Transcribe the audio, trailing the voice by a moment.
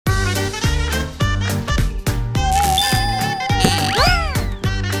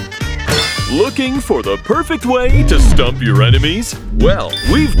Looking for the perfect way to stump your enemies? Well,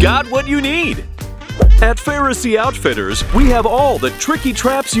 we've got what you need. At Pharisee Outfitters, we have all the tricky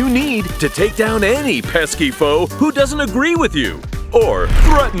traps you need to take down any pesky foe who doesn't agree with you or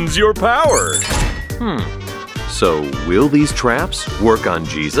threatens your power. So will these traps work on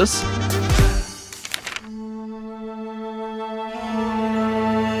Jesus?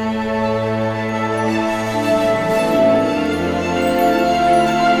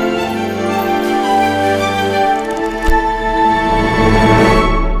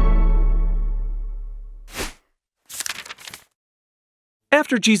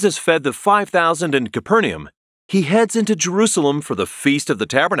 After Jesus fed the 5,000 in Capernaum, he heads into Jerusalem for the Feast of the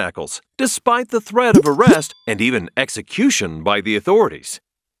Tabernacles, despite the threat of arrest and even execution by the authorities.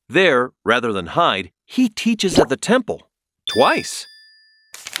 There, rather than hide, he teaches at the temple, twice.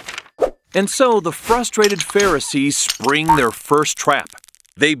 And so the frustrated Pharisees spring their first trap.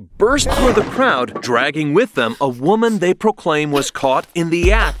 They burst through the crowd, dragging with them a woman they proclaim was caught in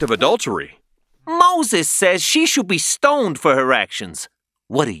the act of adultery. Moses says she should be stoned for her actions.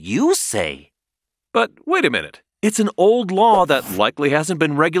 What do you say? But wait a minute. It's an old law that likely hasn't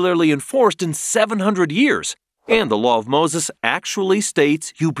been regularly enforced in 700 years. And the law of Moses actually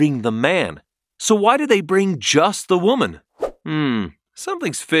states you bring the man. So why do they bring just the woman?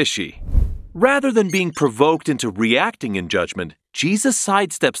 Something's fishy. Rather than being provoked into reacting in judgment, Jesus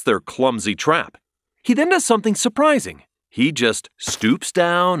sidesteps their clumsy trap. He then does something surprising. He just stoops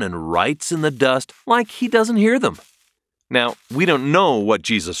down and writes in the dust like he doesn't hear them. Now, we don't know what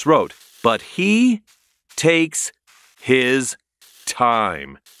Jesus wrote, but he takes his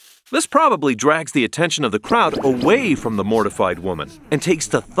time. This probably drags the attention of the crowd away from the mortified woman and takes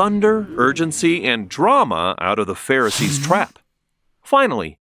the thunder, urgency, and drama out of the Pharisees' trap.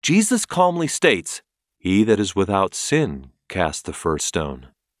 Finally, Jesus calmly states, "He that is without sin cast the first stone."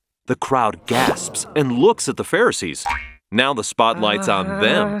 The crowd gasps and looks at the Pharisees. Now the spotlight's on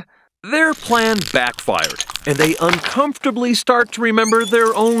them. Their plan backfired, and they uncomfortably start to remember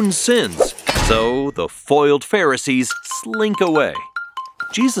their own sins. So the foiled Pharisees slink away.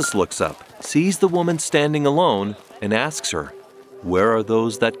 Jesus looks up, sees the woman standing alone, and asks her, "Where are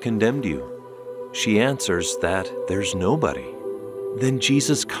those that condemned you?" She answers that there's nobody. Then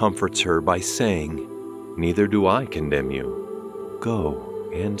Jesus comforts her by saying, "Neither do I condemn you.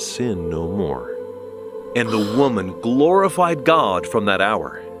 Go and sin no more." And the woman glorified God from that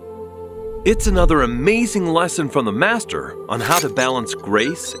hour. It's another amazing lesson from the Master on how to balance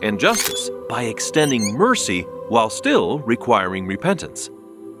grace and justice by extending mercy while still requiring repentance.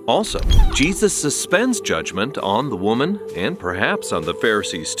 Also, Jesus suspends judgment on the woman and perhaps on the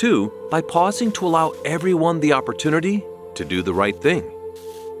Pharisees too by pausing to allow everyone the opportunity to do the right thing.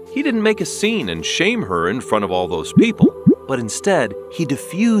 He didn't make a scene and shame her in front of all those people, but instead he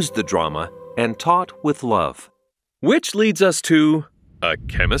diffused the drama and taught with love. Which leads us to a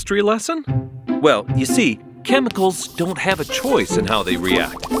chemistry lesson? Well, you see, chemicals don't have a choice in how they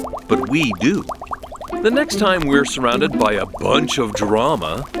react, but we do. The next time we're surrounded by a bunch of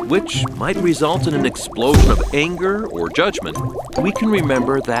drama, which might result in an explosion of anger or judgment, we can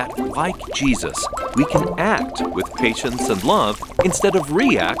remember that, like Jesus, we can act with patience and love instead of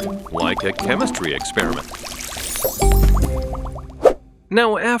react like a chemistry experiment.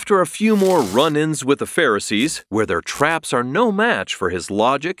 Now, after a few more run-ins with the Pharisees, where their traps are no match for his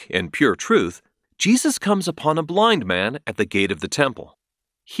logic and pure truth, Jesus comes upon a blind man at the gate of the temple.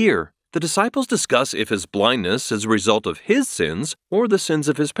 Here, the disciples discuss if his blindness is a result of his sins or the sins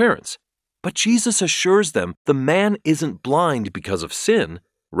of his parents. But Jesus assures them the man isn't blind because of sin,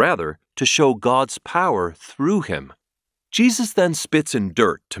 rather to show God's power through him. Jesus then spits in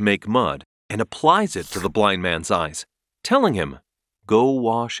dirt to make mud and applies it to the blind man's eyes, telling him, "Go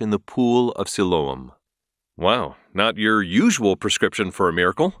wash in the pool of Siloam." Wow, not your usual prescription for a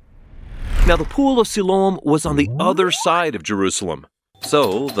miracle. Now, the pool of Siloam was on the other side of Jerusalem,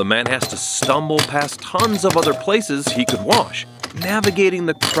 so the man has to stumble past tons of other places he could wash, navigating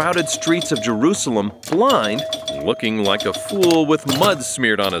the crowded streets of Jerusalem blind, looking like a fool with mud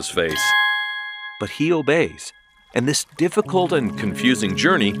smeared on his face. But he obeys, and this difficult and confusing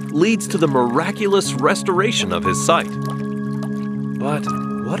journey leads to the miraculous restoration of his sight. But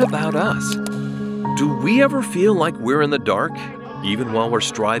what about us? Do we ever feel like we're in the dark, even while we're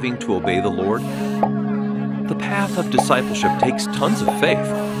striving to obey the Lord? The path of discipleship takes tons of faith.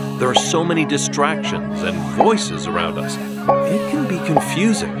 There are so many distractions and voices around us. It can be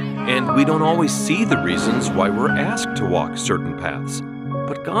confusing, and we don't always see the reasons why we're asked to walk certain paths.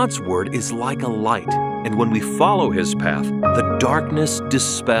 But God's Word is like a light, and when we follow His path, the darkness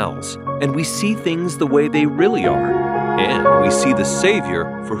dispels, and we see things the way they really are. And we see the Savior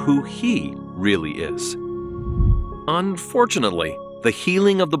for who He really is. Unfortunately, the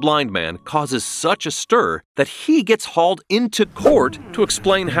healing of the blind man causes such a stir that he gets hauled into court to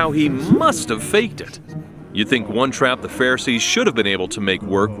explain how he must have faked it. You'd think one trap the Pharisees should have been able to make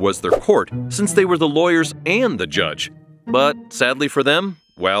work was their court, since they were the lawyers and the judge. But sadly for them,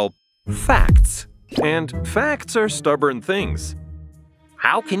 well, facts. And facts are stubborn things.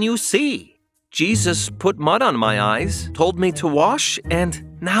 How can you see? Jesus put mud on my eyes, told me to wash,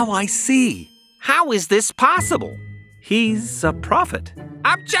 and now I see. How is this possible? He's a prophet.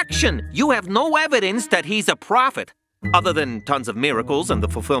 Objection! You have no evidence that he's a prophet, other than tons of miracles and the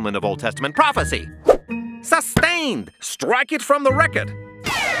fulfillment of Old Testament prophecy. Sustained! Strike it from the record.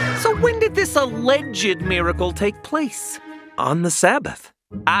 So when did this alleged miracle take place? On the Sabbath.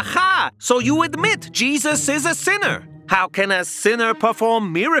 Aha! So you admit Jesus is a sinner. How can a sinner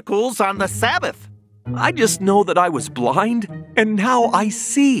perform miracles on the Sabbath? I just know that I was blind, and now I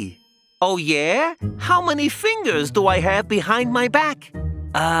see. Oh yeah? How many fingers do I have behind my back?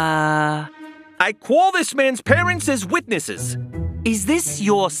 I call this man's parents as witnesses. Is this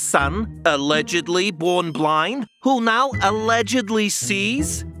your son, allegedly born blind, who now allegedly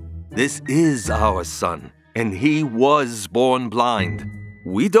sees? This is our son, and he was born blind.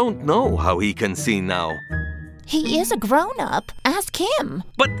 We don't know how he can see now. He is a grown-up. Ask him.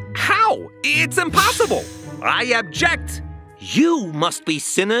 But how? It's impossible. I object. You must be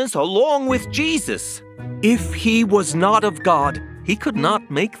sinners along with Jesus. If he was not of God, he could not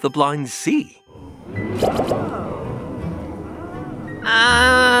make the blind see.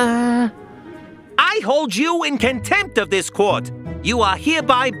 I hold you in contempt of this court. You are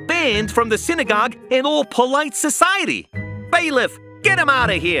hereby banned from the synagogue and all polite society. Bailiff, get him out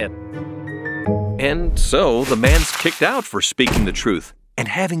of here. And so the man's kicked out for speaking the truth and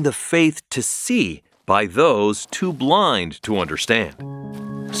having the faith to see by those too blind to understand.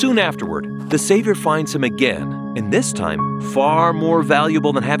 Soon afterward, the Savior finds him again, and this time, far more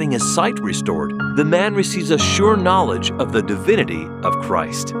valuable than having his sight restored, the man receives a sure knowledge of the divinity of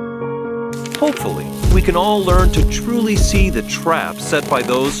Christ. Hopefully, we can all learn to truly see the trap set by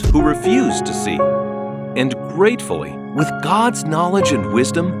those who refuse to see. And gratefully, with God's knowledge and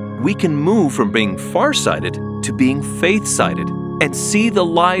wisdom, we can move from being farsighted to being faith-sighted and see the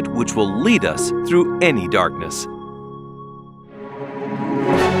light which will lead us through any darkness.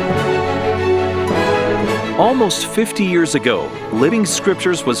 Almost 50 years ago, Living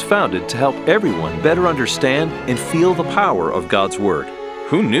Scriptures was founded to help everyone better understand and feel the power of God's Word.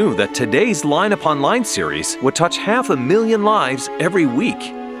 Who knew that today's Line Upon Line series would touch 500,000 lives every week?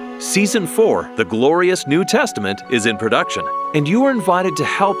 Season 4, The Glorious New Testament, is in production, and you are invited to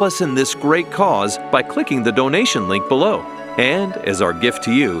help us in this great cause by clicking the donation link below. And as our gift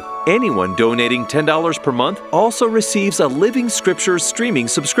to you, anyone donating $10 per month also receives a Living Scriptures streaming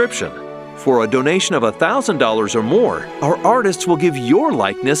subscription. For a donation of $1,000 or more, our artists will give your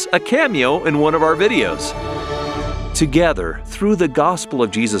likeness a cameo in one of our videos. Together, through the gospel of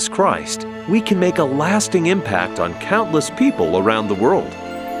Jesus Christ, we can make a lasting impact on countless people around the world.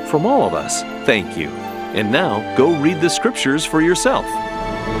 From all of us, thank you. And now, go read the Scriptures for yourself.